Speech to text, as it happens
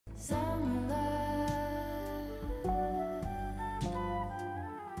Happy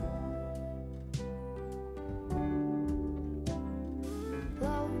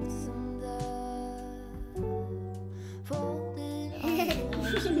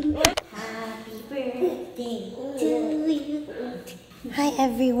birthday to you. Hi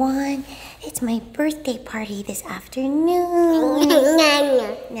everyone, it's my birthday party this afternoon.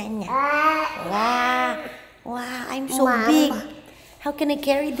 Wow, wow, I'm so big. How can I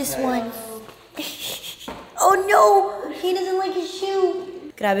carry this one? Oh no, he doesn't like his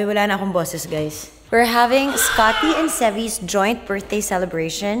shoe. Grabe, wala na akong boses, guys. We're having Scottie and Sevi's joint birthday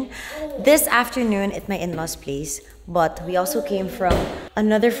celebration this afternoon at my in-laws' place. But we also came from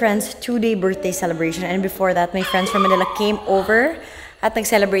another friend's 2-day birthday celebration. And before that, my friends from Manila came over at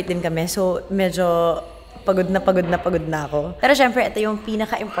nag-celebrate din kami. So, medyo pagod na ako. Pero syempre, ito yung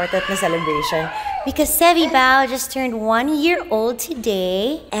pinaka-important na celebration. Because Sevi Bao just turned 1 year old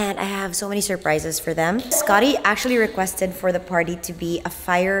today. And I have so many surprises for them. Scottie actually requested for the party to be a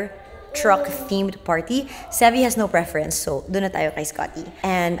FireTruck themed party. Sevi has no preference, so doon na tayo kay Scottie.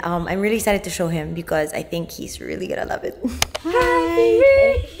 And I'm really excited to show him because I think he's really gonna love it. Happy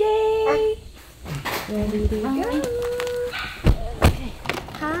birthday! Ready to go?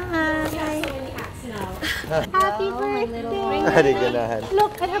 Hi! Happy birthday!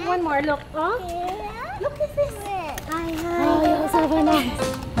 Look, I have one more. Look, oh. Look at this. Hi. Oh, you're so nice.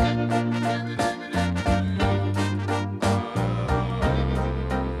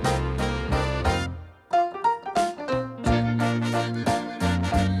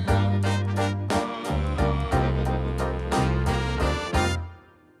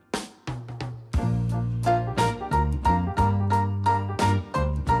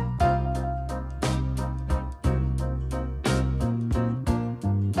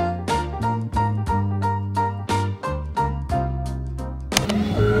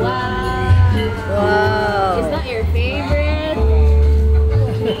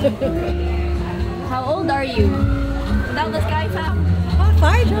 How old are you? Without the sky fam?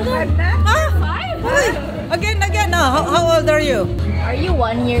 5? Again. How old are you? Are you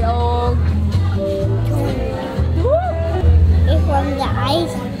 1 year old? It's from the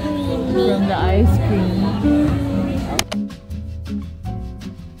ice cream. From the ice cream.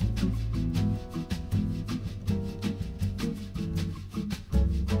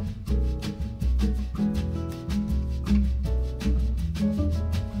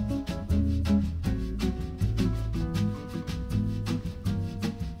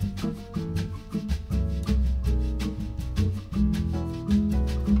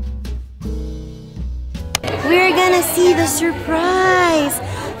 We're gonna see the surprise!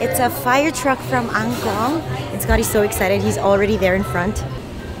 It's a FireTruck from Angkongs. And Scottie's so excited, he's already there in front.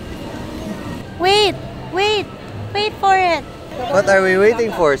 Wait for it! What are we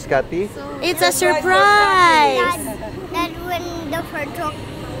waiting for, Scottie? It's a surprise! That when the FireTruck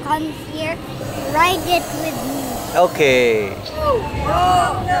comes here, ride it with me. Okay. Who's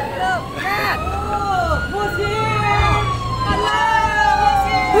here? Hello!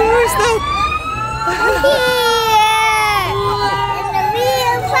 Where's that? In the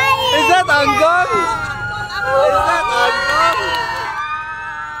real fire. Is that Angkongs? Is that Angkongs?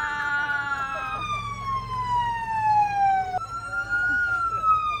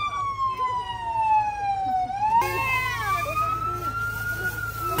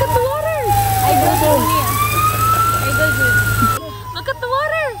 Look at the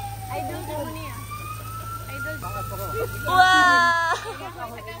water! Wow!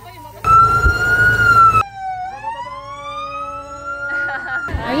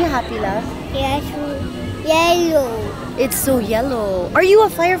 Are you happy, love? Yes, yellow. It's so yellow. Are you a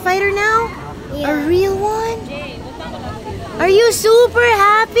firefighter now? Yeah. A real one? Are you super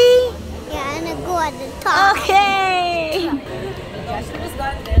happy? Yeah, I'm gonna go at the top. Okay!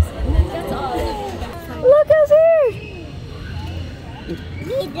 Look who's here!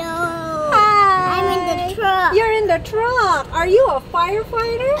 I'm in the truck. You're in the truck. Are you a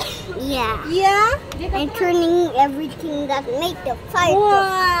firefighter? Yeah. Yeah? I'm turning everything that make the fire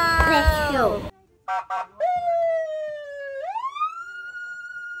special.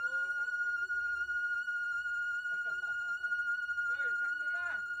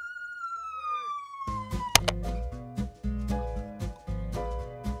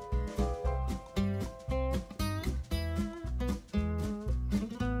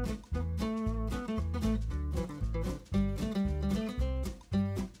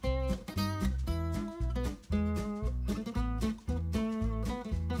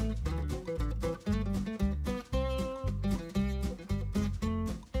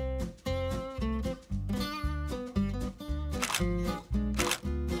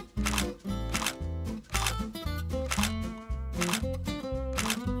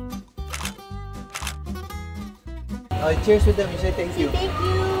 Cheers with them. You say thank you. Thank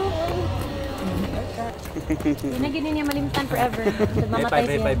you. Hindi na ganyan niya malimtan forever.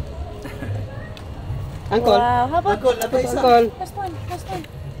 Mamatay siya. Uncle. Wow, how about Uncle, ano isa? Last one.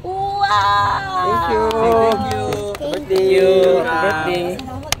 Wow! Thank you. Thank you. Thank you. Happy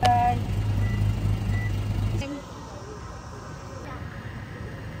birthday.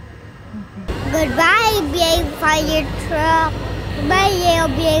 Goodbye, big fire truck. Goodbye,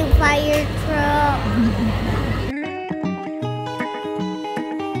 big fire truck.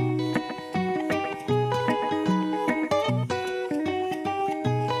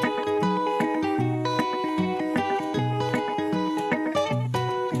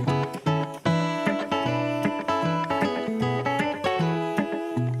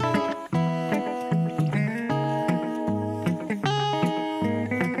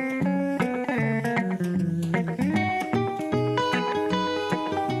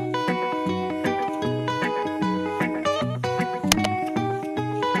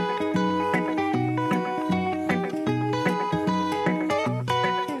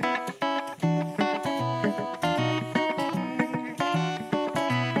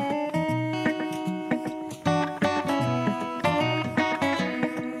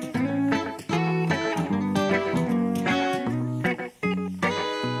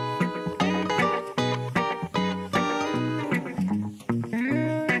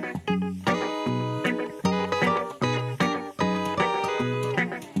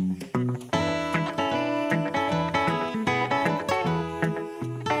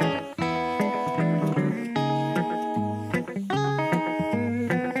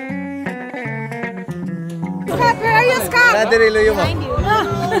 Scott, where are you, Scott? Nadirilo yung mo.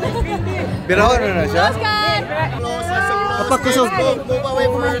 Birahon mo na siya? Kapakusog.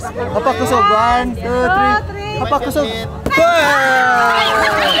 Kapakusog. 1, 2, 3. Kapakusog.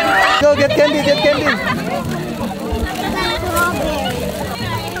 Go, get candy, get candy.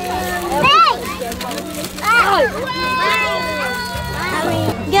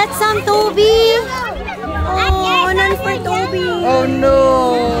 Get some, Toby! Oh, none for Toby! Oh no!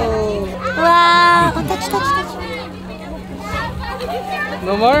 Wow! Oh, touch.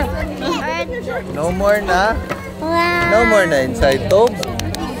 No more? No more na? Wow! No more na inside Tob.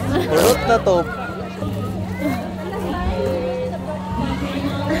 Purot na Tob.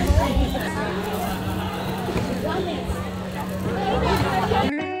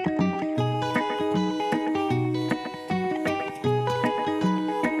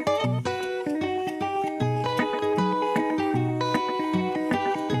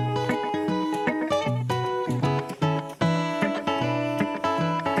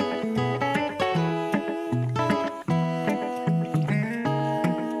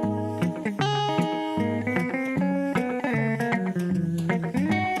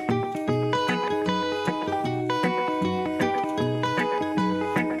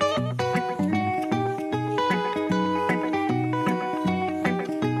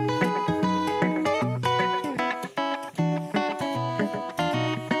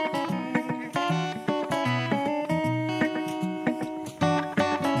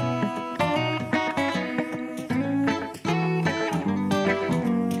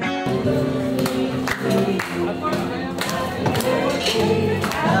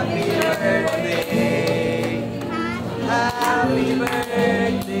 Happy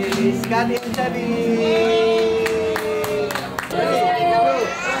birthday, Scottie and Sevi!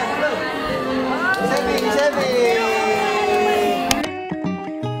 Sevi!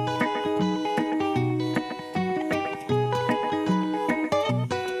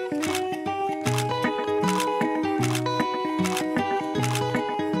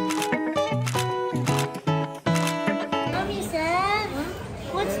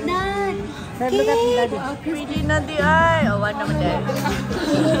 What's that? Look at daddy. Pretty na di ay. Oh, what naman din?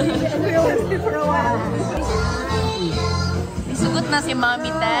 Isugot na si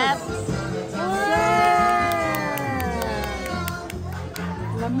Mommy Tet.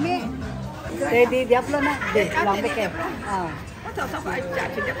 Lami. Teddy Diablo na. Lami ke.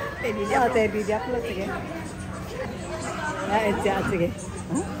 Teddy Diablo sige. Sige.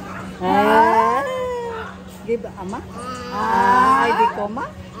 Give ama. Di koma.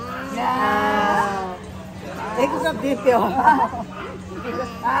 Ego sa dito.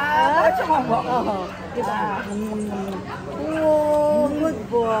 Oh, good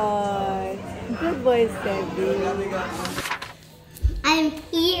boy. Good boy, Sevi. I'm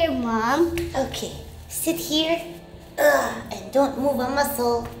here, Mom. Okay, sit here and don't move a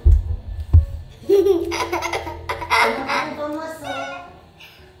muscle. Don't move a muscle.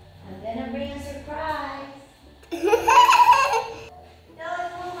 I'm gonna bring a surprise. Don't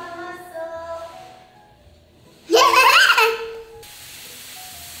move a muscle.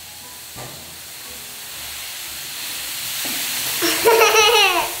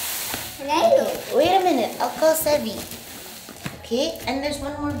 I'll call Sevi. Okay, and there's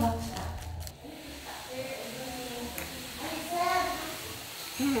one more box.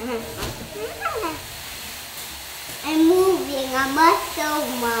 I'm moving a muscle,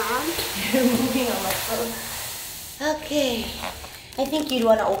 Mom. You're moving a muscle. Okay. I think you'd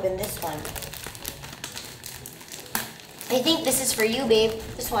want to open this one. I think this is for you, babe.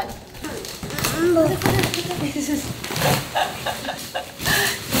 This one. This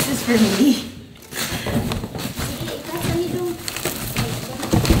is for me.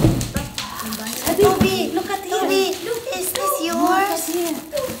 Toby, look at here. Toby, is this yours?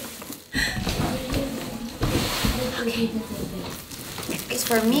 Okay. It's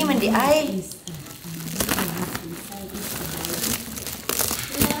for me, Mandy.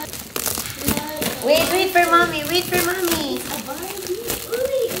 Wait for mommy. Wait for mommy.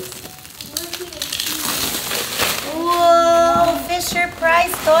 Whoa, Fisher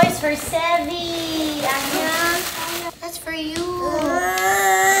Price toys for Sevi. Anya, that's for you.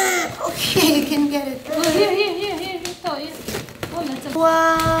 Okay, you can get it. Oh, here. Ito. Oh, that's a...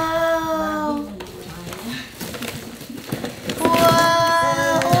 Wow.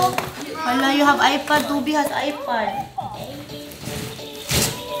 Wow. Hala, you have iPad. Toby has iPad.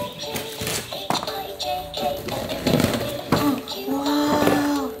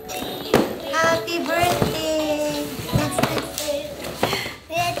 Wow. Happy birthday.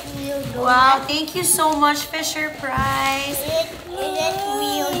 Wow, thank you so much, Fisher Price.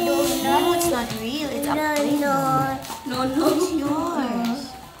 No, it's not real. It's a plane. No, it's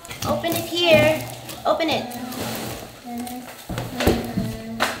yours. Open it here. Open it.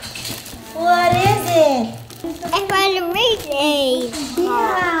 What is it? I found a race aid.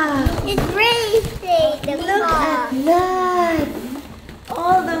 Yeah. It's race aid. Look at that.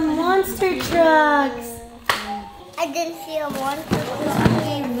 All the monster trucks. I didn't see a monster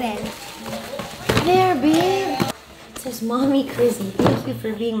even. There, babe. It says, Mommy Chrissy, thank you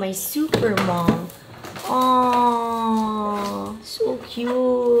for being my super mom. Aww, so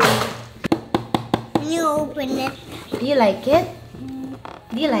cute. You open it. Do you like it?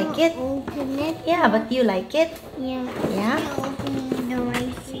 Do you like it? Open it. Yeah, but do you like it? Yeah. Yeah? You open the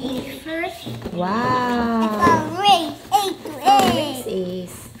race aid first. Wow. Race aid to This aid.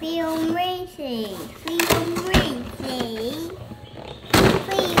 is. Film race aid. Film race aid.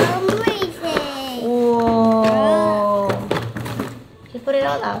 Film race aid. Whoa. You put it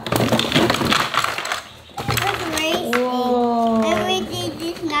all out. What's race Whoa. aid? Everything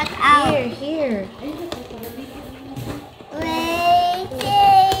is not out. Here. Race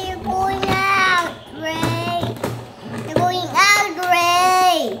aid, you're going out. Race. You're going out,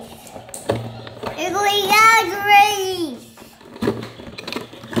 Race. You're going out, Race.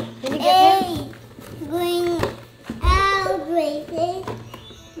 Can you get him? Hey, going out, Race.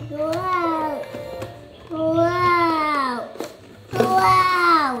 Go out. Go out. Go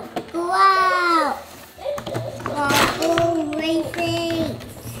out. Go out. Go, Race. Hey.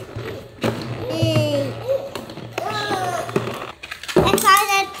 I found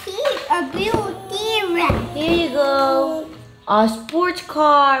a beauty. Here you go. A sports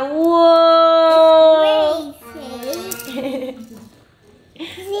car. Whoa.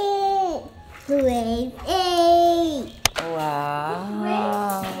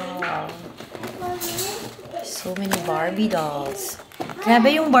 Wow. So many Barbie dolls.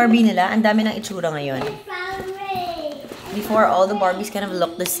 Grabe yung Barbie nila. Ang dami ng itsura ngayon. Before, all the Barbies kind of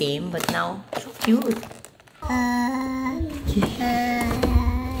look the same, but now, so cute.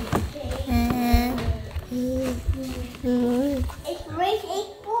 It's race a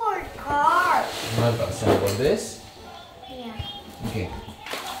sport car. You want to assemble this? Yeah. Okay.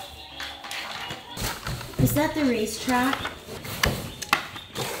 Is that the racetrack?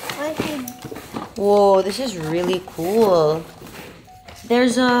 What is Whoa, this is really cool.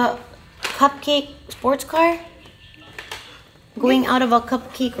 There's a cupcake sports car going out of a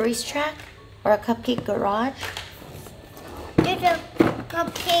cupcake racetrack or a cupcake garage. There's a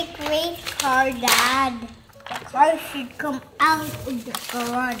cupcake race car, Dad. The car should come out of the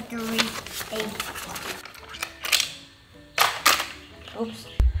garage to race a. Oops.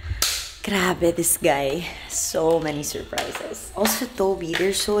 Grabe, this guy. So many surprises. Also, Toby,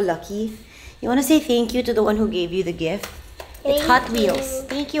 they're so lucky. You want to say thank you to the one who gave you the gift? It's Hot Wheels.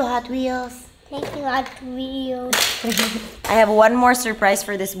 Thank you, Hot Wheels. Thank you, Hot Wheels. I have one more surprise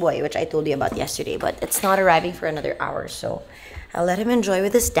for this boy, which I told you about yesterday, but it's not arriving for another hour, so I'll let him enjoy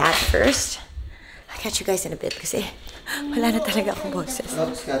with his dad first. I'll catch you guys in a bit kasi wala na talaga akong boses.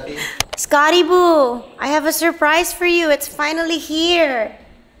 Look, Scottie. Scottie Boo, I have a surprise for you. It's finally here.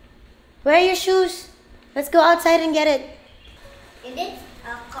 Where are your shoes? Let's go outside and get it. Is it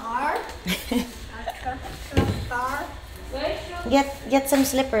a car? A truck? Get some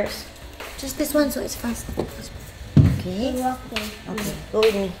slippers. Just this one, so it's fast. Okay. Okay. Go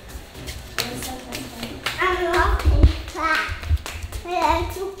with me. I'm walking fast.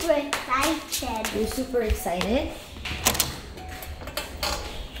 I'm super excited. You're super excited?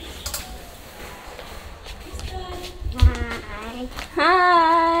 Hi.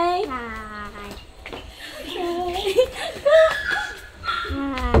 Hi.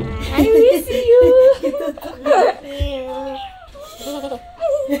 I miss you.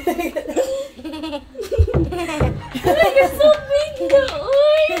 You're so big now.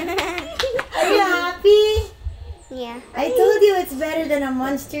 Are you happy? Yeah. I told you it's better than a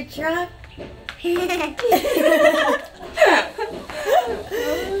monster truck. You're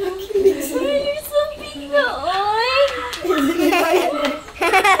so big now.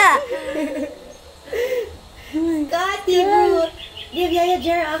 Scottie, bro. Give Yaya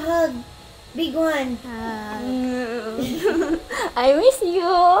Jera a hug. Big one. I miss you.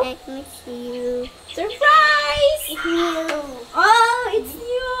 I miss you. Surprise! Oh, it's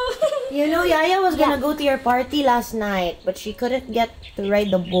you. You know, Yaya was gonna go to your party last night, but she couldn't get to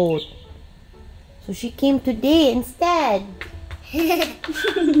ride the boat. So she came today instead.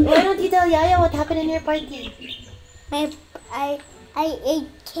 Why don't you tell Yaya what happened in your party? I ate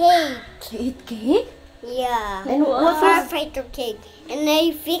cake. You ate cake? Yeah. And what was... Firefighter cake. And I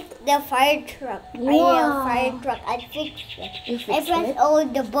fixed the fire truck. I have a fire truck. I fixed it. I pressed all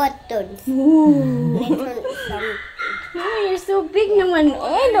the buttons. And I turned some. You're so big naman.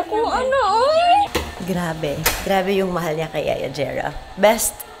 Ay, naku, ano, ay. Grabe. Grabe yung mahal niya kay Yaya Jera.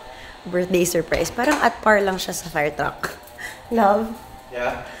 Best birthday surprise. Parang at par lang siya sa FireTruck. Love.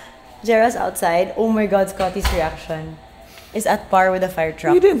 Yeah? Jera's outside. Oh my God, Scottie's reaction is at par with the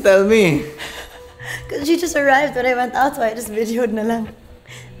FireTruck. You didn't tell me. Because she just arrived when I went out, so I just videoed na lang.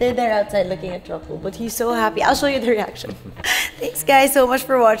 They're there outside looking at Choco, but he's so happy. I'll show you the reaction. Thanks guys so much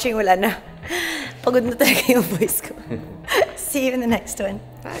for watching. Wala na. Pagod na talaga yung voice ko. See you in the next one.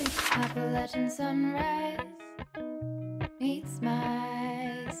 Bye. Appalachian sunrise meets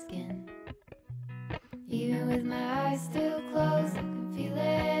my skin. Even with my eyes still closed, I can feel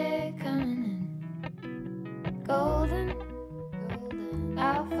it